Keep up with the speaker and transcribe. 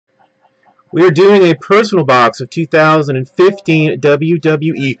We are doing a personal box of 2015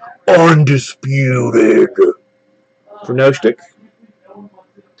 WWE Undisputed for noshtick.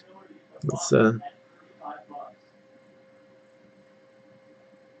 Let's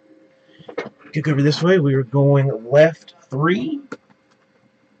kick over this way. We are going left 3.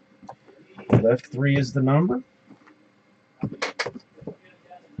 Left 3 is the number.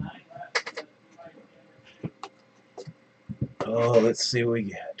 Oh, let's see what we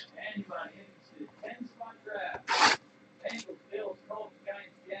get.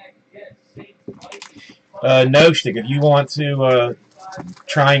 Noshtick, if you want to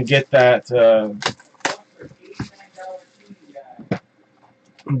try and get that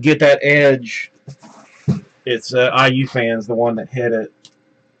edge, it's IU fans the one that hit it.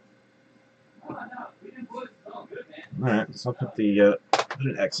 Alright, so I'll put the put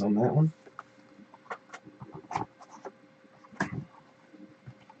an X on that one.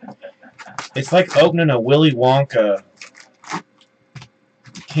 It's like opening a Willy Wonka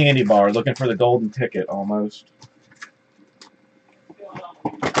candy bar looking for the golden ticket almost.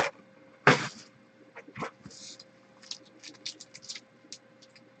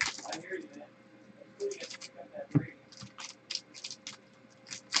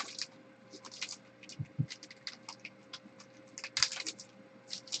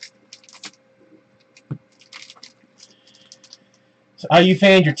 So, IU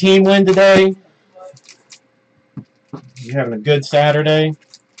fans, your team win today. You having a good Saturday?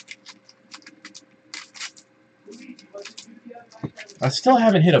 I still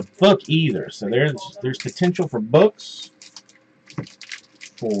haven't hit a book either, so there's potential for books,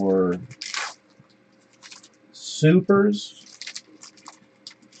 for supers,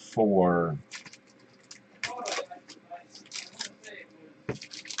 for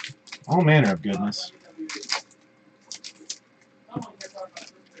all manner of goodness.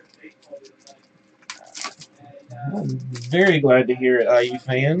 I'm very glad to hear it, IU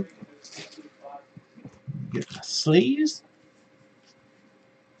fan. Get my sleeves.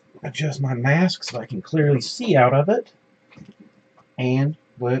 Adjust my mask so I can clearly see out of it. And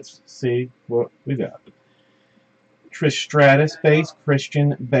let's see what we got. Trish Stratus base,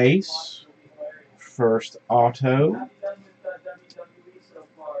 Christian base. First auto.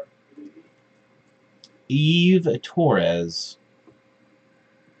 Eve Torres.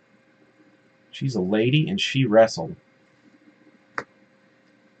 She's a lady and she wrestled.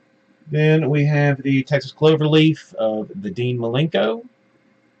 Then we have the Texas Cloverleaf of the Dean Malenko.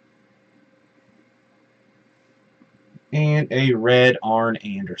 And a red Arn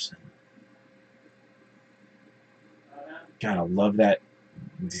Anderson. God, I love that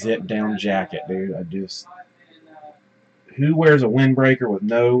zip down jacket, dude. Who wears a windbreaker with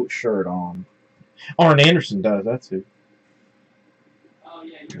no shirt on? Arn Anderson does, that's who.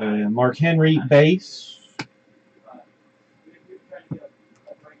 Mark Henry base.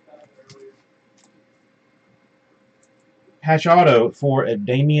 Patch auto for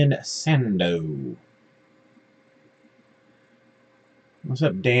Damian Sando. What's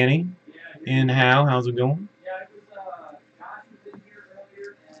up, Danny? And Hal, how's it going?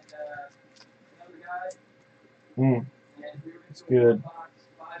 It's good.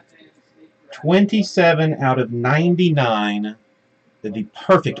 27 out of 99. The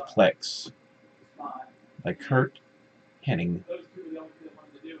perfect plex by Kurt Hennig.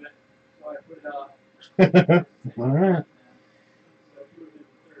 Alright.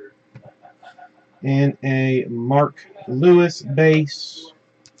 And a Mark Lewis base.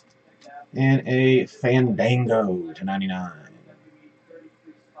 And a Fandango to 99.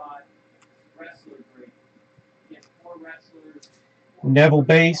 Neville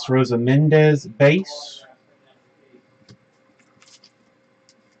base, Rosa Mendez base.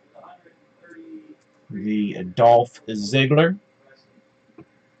 The Dolph Ziggler.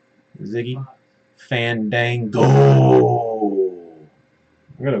 Ziggy. Fandango.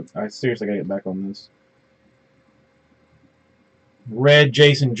 I seriously gotta get back on this. Red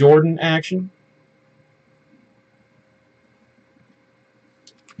Jason Jordan action.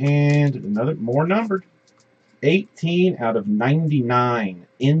 And more numbered. 18 out of 99.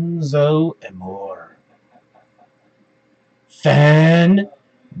 Enzo Amore. Fandango.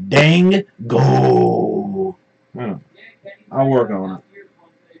 I'll work on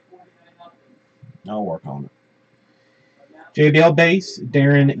it. JBL base,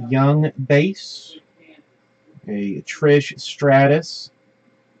 Darren Young base. A Trish Stratus.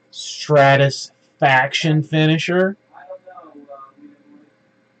 Stratus faction finisher.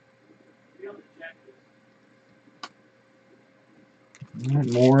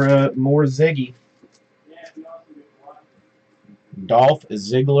 More Ziggy. Dolph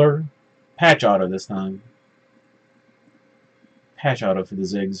Ziggler Patch auto this time. Patch auto for the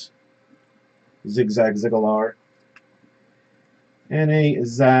Ziggs. Zigzag Ziggler. And a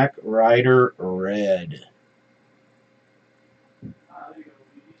Zack Ryder red.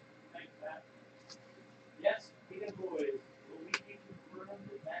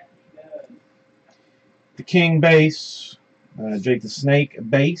 The King base. Jake the Snake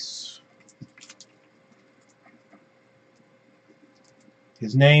base.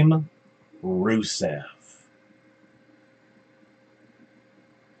 His name, Rusev.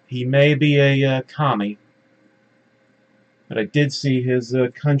 He may be a commie, but I did see his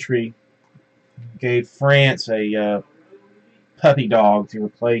country gave France a puppy dog to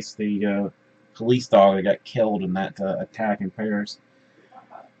replace the police dog that got killed in that attack in Paris.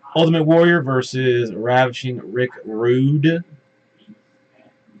 Ultimate Warrior versus Ravishing Rick Rude.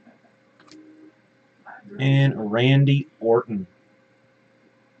 And Randy Orton.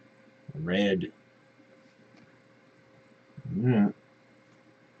 Red. Yeah.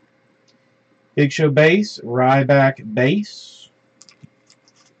 Big Show base. Ryback base.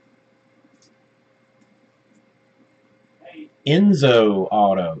 Enzo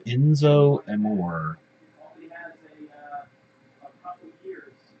auto. Enzo Amore.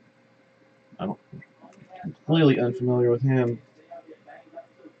 I'm completely unfamiliar with him.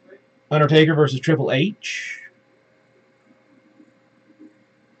 Undertaker versus Triple H.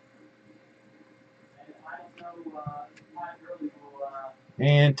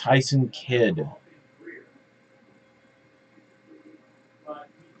 And Tyson Kidd.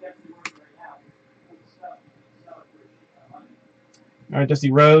 Alright,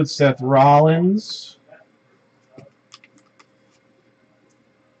 Dusty Rhodes, Seth Rollins.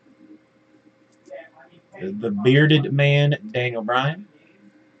 The Bearded Man, Daniel Bryan.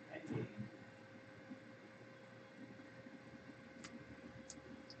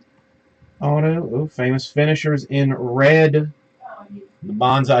 Auto, oh, famous finishers in red. The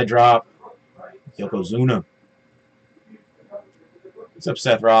Bonsai Drop, Yokozuna. What's up,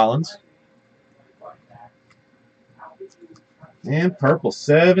 Seth Rollins? And purple,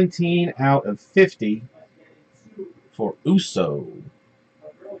 17 out of 50 for Uso.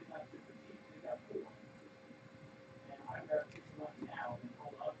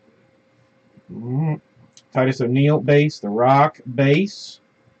 Titus O'Neil base, The Rock base.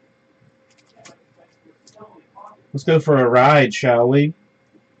 Let's go for a ride, shall we?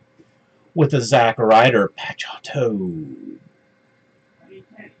 With a Zack Ryder patch auto.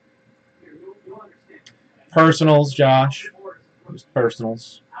 Personals, Josh. Just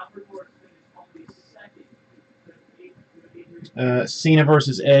personals. Cena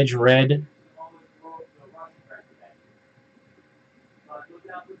versus Edge red.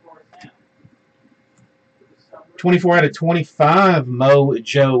 '24 out of 25,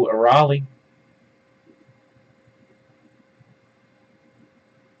 Mojo Rawley.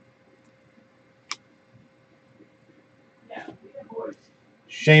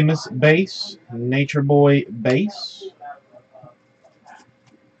 Sheamus base, Nature Boy base.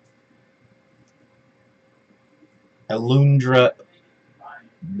 Alundra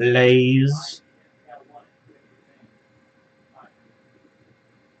Blaze.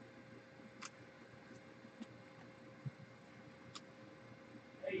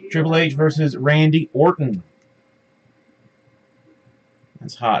 Triple H versus Randy Orton.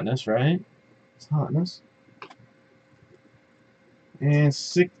 That's hotness, right? It's hotness. And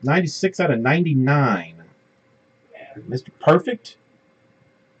 96 out of 99. Mr. Perfect,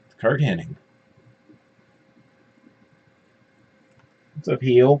 Kurt Hennig. What's up,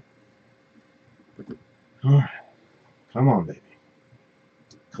 heel? All right. Come on, baby.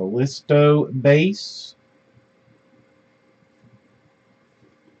 Callisto base.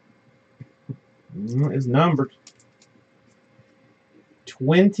 Is numbered.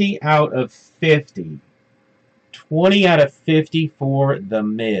 20 out of 50. 20 out of 50 for The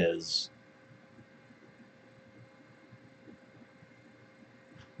Miz.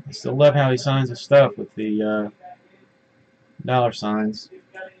 I still love how he signs his stuff with the dollar signs.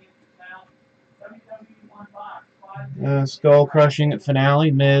 Skull crushing finale.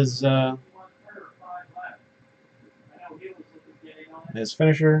 Miz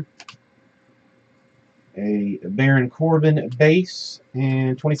finisher. A Baron Corbin base.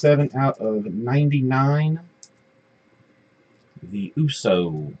 And 27 out of 99. The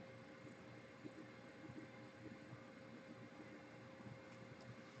Uso.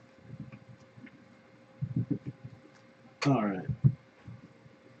 All right.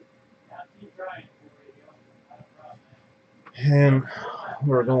 And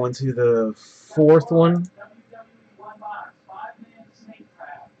we're going to the fourth one.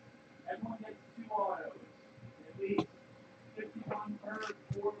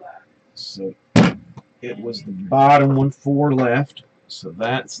 So it was the bottom one, 4 left. So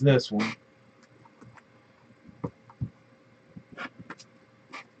that's this one. It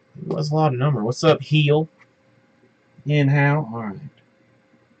was a lot of number. What's up, heel? In how? All right.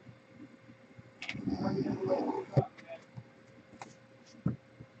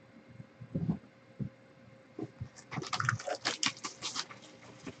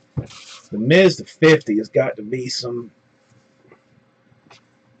 The Miz to 50 has got to be some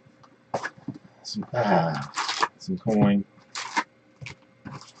coin.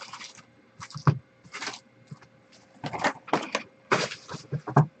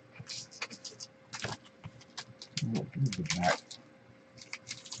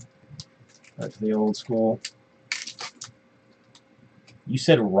 Back to the old school. You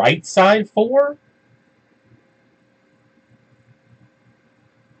said right side 4?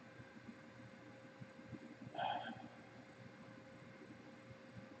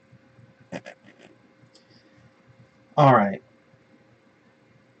 All right.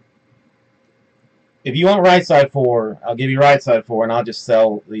 If you want right side 4, I'll give you right side 4, and I'll just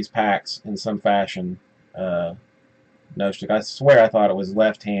sell these packs in some fashion. Noshtick. I swear I thought it was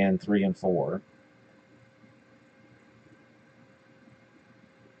left hand 3 and 4.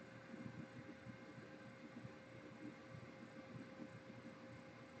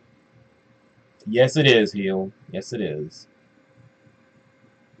 Yes, it is, heel. Yes, it is.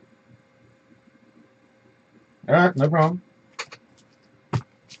 All right, no problem.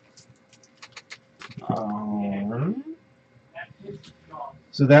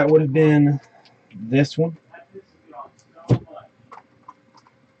 So that would have been this one.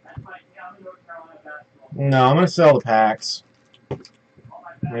 No, I'm going to sell the packs.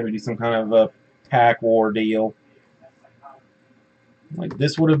 Maybe do some kind of a pack war deal. Like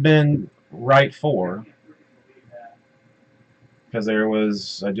this would have been right 4. Because there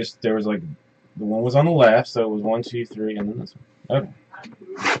was like the one was on the left, so it was 1, 2, 3, and then this one. Okay.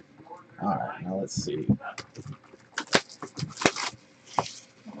 Alright, now let's see.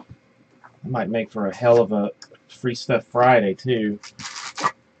 I might make for a hell of a Free Stuff Friday too.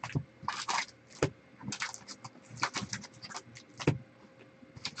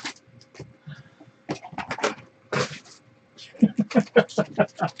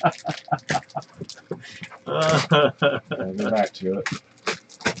 I'll go back to it.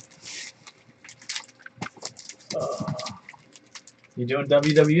 You doing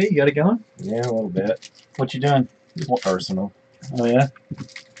WWE? You got it going? Yeah, a little bit. What you doing? Just personal. Oh yeah.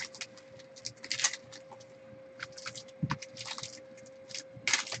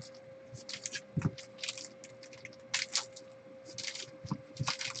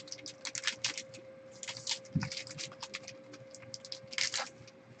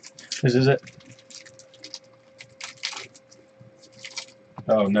 Whose is it?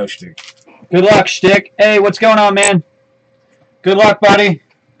 Oh, noshtick. Good luck, Stick. Hey, what's going on, man? Good luck, buddy.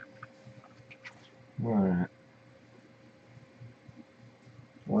 Alright.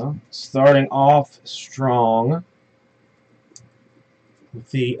 Well, starting off strong with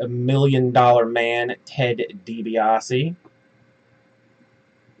the $1 Million Man, Ted DiBiase.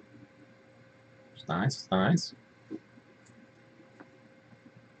 It's nice, it's nice.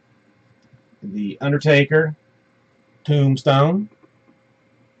 The Undertaker, Tombstone,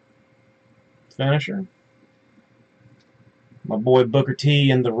 finisher. My boy Booker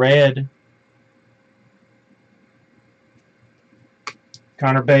T in the red.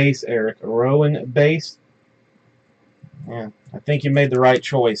 Connor base, Eric Rowan base. Yeah, I think you made the right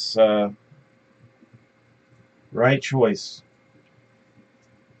choice. Right choice.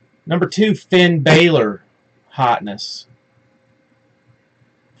 Number 2, Finn Balor, hotness.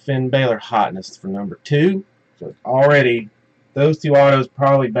 Finn Balor hotness for number 2. So already, those 2 autos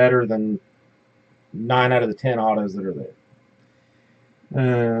probably better than 9 out of the 10 autos that are there.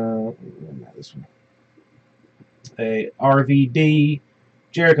 This one. A RVD,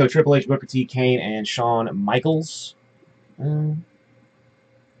 Jericho, Triple H, Booker T, Kane, and Shawn Michaels.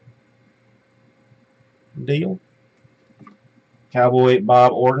 Deal. Cowboy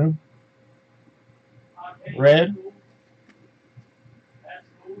Bob Orton. Red.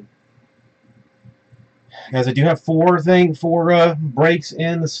 Guys, I do have 4 breaks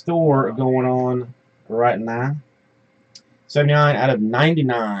in the store going on right now. 79 out of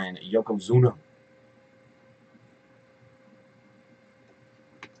 99, Yokozuna.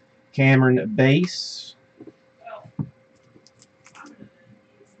 Cameron base.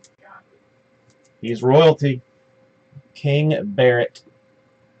 He's royalty. King Barrett.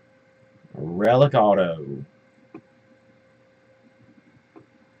 Relic auto.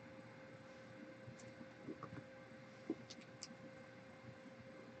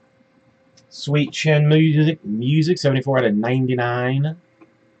 Sweet Chin Music, 74 out of 99.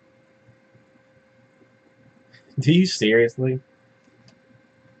 Do you seriously?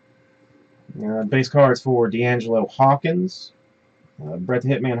 Base cards for D'Angelo Hawkins, Bret the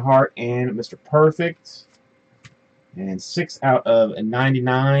Hitman Hart, and Mr. Perfect. And 6 out of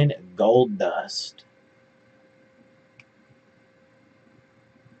 99, Gold Dust.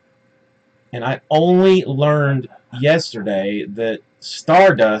 And I only learned yesterday that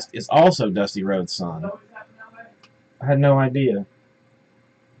Stardust is also Dusty Rhodes' son. I had no idea.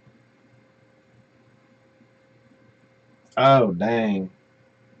 Oh, dang.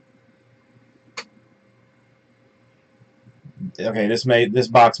 Okay, this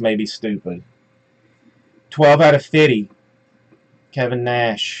box may be stupid. 12 out of 50. Kevin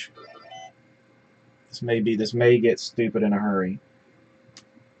Nash. This may get stupid in a hurry.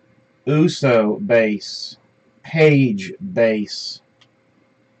 Uso base. Page base.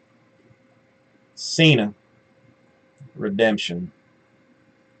 Cena redemption.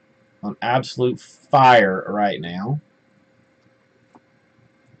 On absolute fire right now.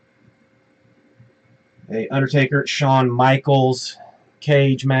 A Undertaker Shawn Michaels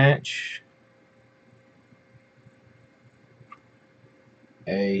cage match.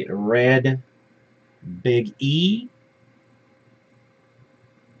 A red Big E.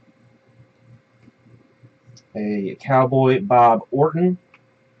 A Cowboy Bob Orton.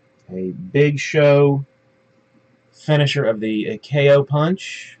 A Big Show finisher of the KO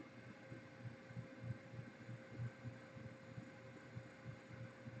Punch.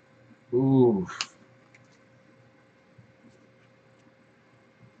 Ooh.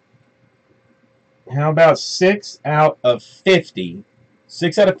 How about 6 out of 50?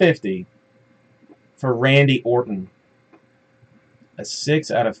 6 out of 50 for Randy Orton. A 6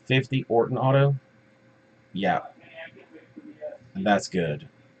 out of 50 Orton auto? Yeah. That's good.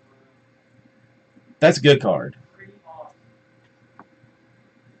 That's a good card.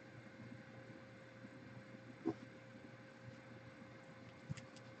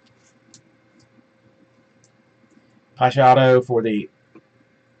 Patch auto for the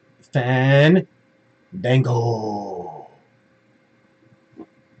Fandango.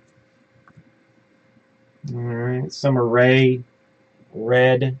 Alright, Summer Rae,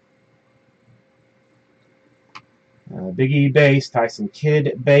 red. Big E base, Tyson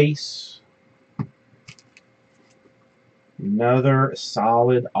Kidd base. Another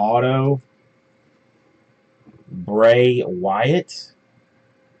solid auto. Bray Wyatt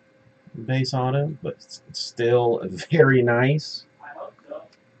base auto, but still very nice.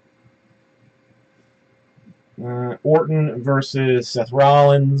 Orton versus Seth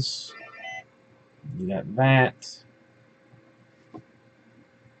Rollins. You got that.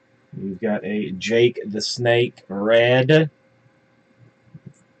 You've got a Jake the Snake red.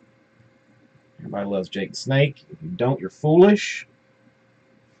 Everybody loves Jake the Snake. If you don't, you're foolish.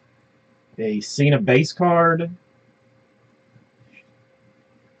 A Cena base card.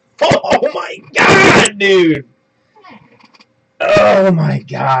 Oh my god, dude! Oh my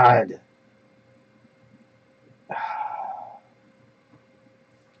god.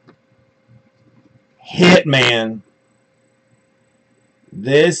 Hitman.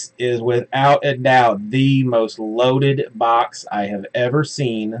 This is without a doubt the most loaded box I have ever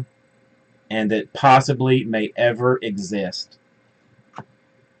seen and that possibly may ever exist.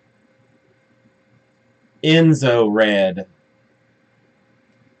 Enzo red.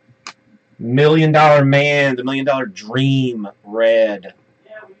 $1 Million Man, the $1 Million Dream red.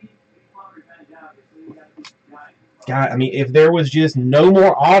 God, I mean, if there was just no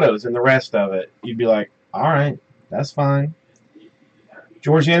more autos in the rest of it, you'd be like, alright, that's fine.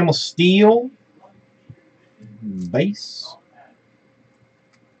 George Animal Steel base.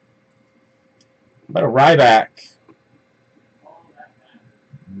 About a Ryback.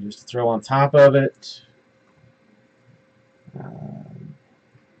 Just to throw on top of it.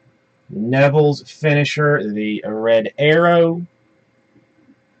 Neville's finisher, the Red Arrow.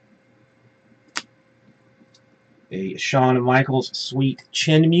 A Shawn Michaels Sweet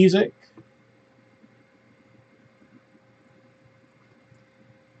Chin Music.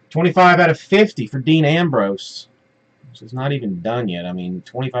 25 out of 50 for Dean Ambrose. Which is not even done yet. I mean,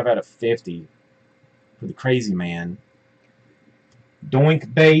 25 out of 50 for the Crazy Man.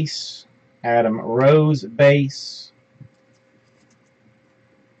 Doink base. Adam Rose base.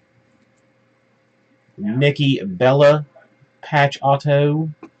 Nikki Bella patch auto.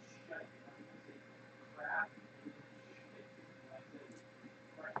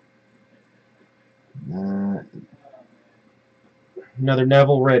 Another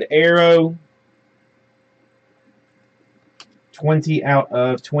Neville Red Arrow. 20 out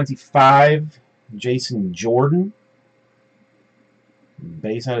of 25, Jason Jordan.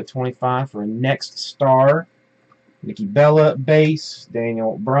 Base out of 25 for a next star. Nikki Bella, base.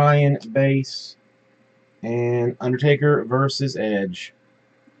 Daniel Bryan, base. And Undertaker versus Edge.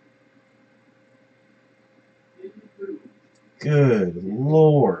 Good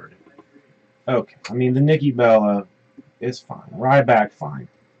Lord. Okay, I mean, the Nikki Bella is fine. Ryback, fine.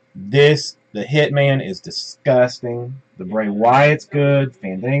 This, the Hitman, is disgusting. The Bray Wyatt's good.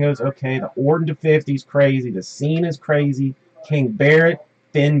 Fandango's okay. The Orton to 50's crazy. The Cena's crazy. King Barrett,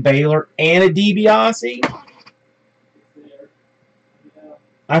 Finn Balor, and a DiBiase.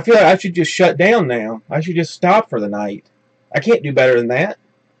 I feel like I should just shut down now. I should just stop for the night. I can't do better than that.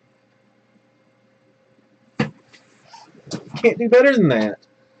 Can't do better than that.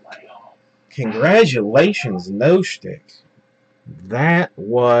 Congratulations, noshtick. That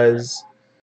was